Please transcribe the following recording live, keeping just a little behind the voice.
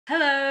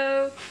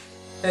Hello!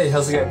 Hey,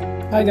 how's it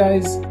going? Hi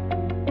guys.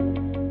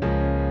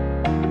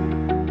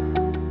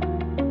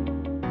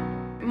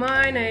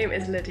 My name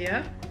is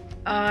Lydia.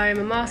 I'm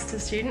a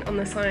master's student on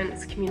the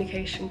Science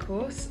Communication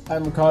course.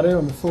 I'm Ricardo,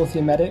 I'm a fourth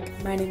year medic.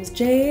 My name is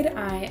Jade.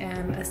 I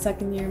am a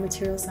second year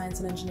material science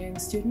and engineering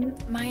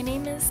student. My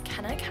name is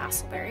Kenna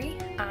Castleberry.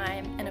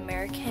 I'm an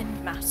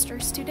American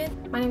master's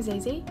student. My name is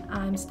Daisy.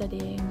 I'm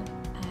studying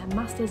a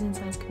master's in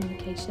science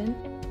communication.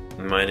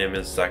 My name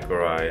is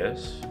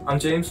Zacharias. I'm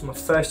James, I'm a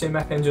first year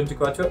mech eng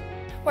undergraduate.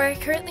 Where I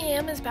currently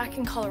am is back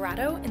in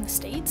Colorado in the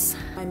States.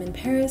 I'm in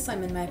Paris.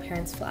 I'm in my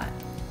parents' flat.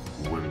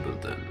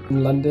 Wimbledon.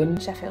 In London.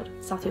 Sheffield,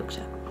 South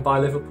Yorkshire. By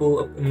Liverpool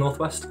up in the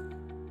northwest.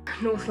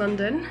 North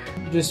London.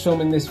 Just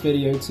filming this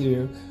video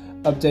to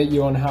update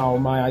you on how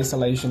my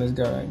isolation is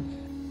going.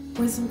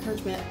 Words of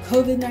encouragement.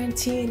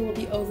 COVID-19 will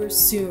be over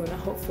soon,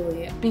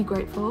 hopefully. Be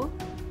grateful.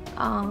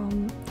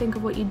 Think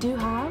of what you do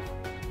have.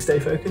 Stay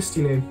focused,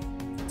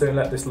 don't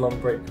let this long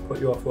break put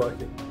you off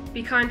working.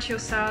 Be kind to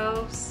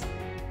yourselves.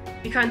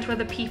 Be kind to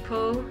other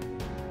people.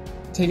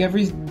 Take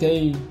every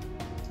day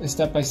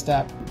step by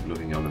step.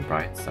 Looking on the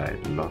bright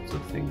side, lots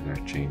of things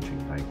are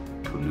changing, like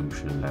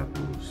pollution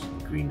levels,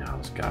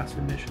 greenhouse gas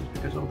emissions,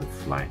 because all the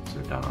flights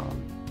are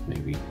down.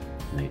 Maybe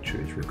nature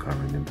is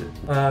recovering a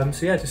bit.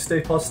 So yeah, just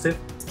stay positive.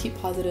 Just keep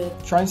positive.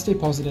 Try and stay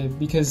positive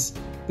because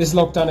this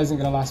lockdown isn't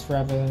going to last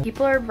forever.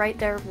 People are right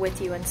there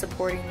with you and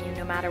supporting you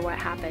no matter what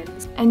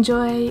happens.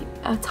 Enjoy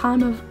a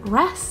time of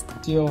rest.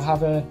 You'll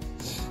have a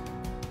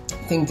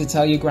thing to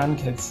tell your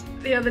grandkids.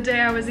 The other day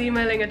I was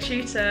emailing a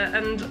tutor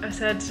and I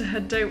said to her,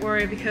 don't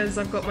worry because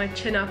I've got my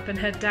chin up and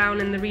head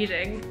down in the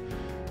reading.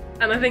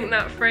 And I think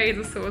that phrase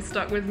has sort of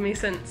stuck with me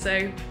since,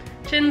 so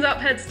chins up,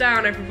 heads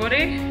down,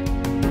 everybody.